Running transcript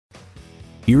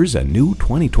Here's a new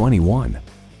 2021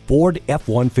 Ford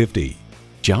F-150.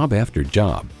 Job after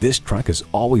job, this truck is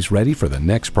always ready for the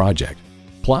next project.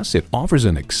 Plus, it offers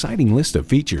an exciting list of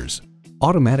features: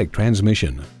 automatic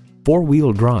transmission,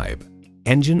 four-wheel drive,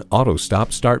 engine auto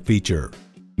stop-start feature,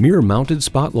 mirror-mounted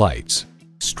spotlights,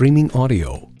 streaming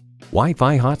audio,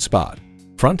 Wi-Fi hotspot,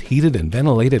 front heated and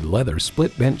ventilated leather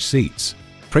split bench seats,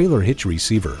 trailer hitch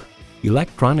receiver,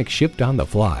 electronic shift on the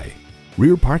fly,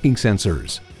 rear parking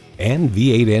sensors, and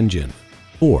V8 engine.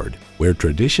 Ford, where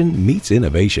tradition meets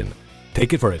innovation.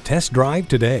 Take it for a test drive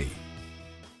today.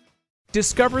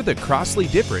 Discover the Crossley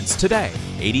difference today.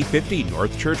 8050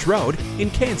 North Church Road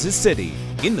in Kansas City,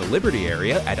 in the Liberty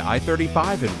area at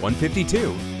I-35 and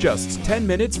 152, just 10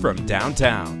 minutes from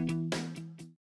downtown.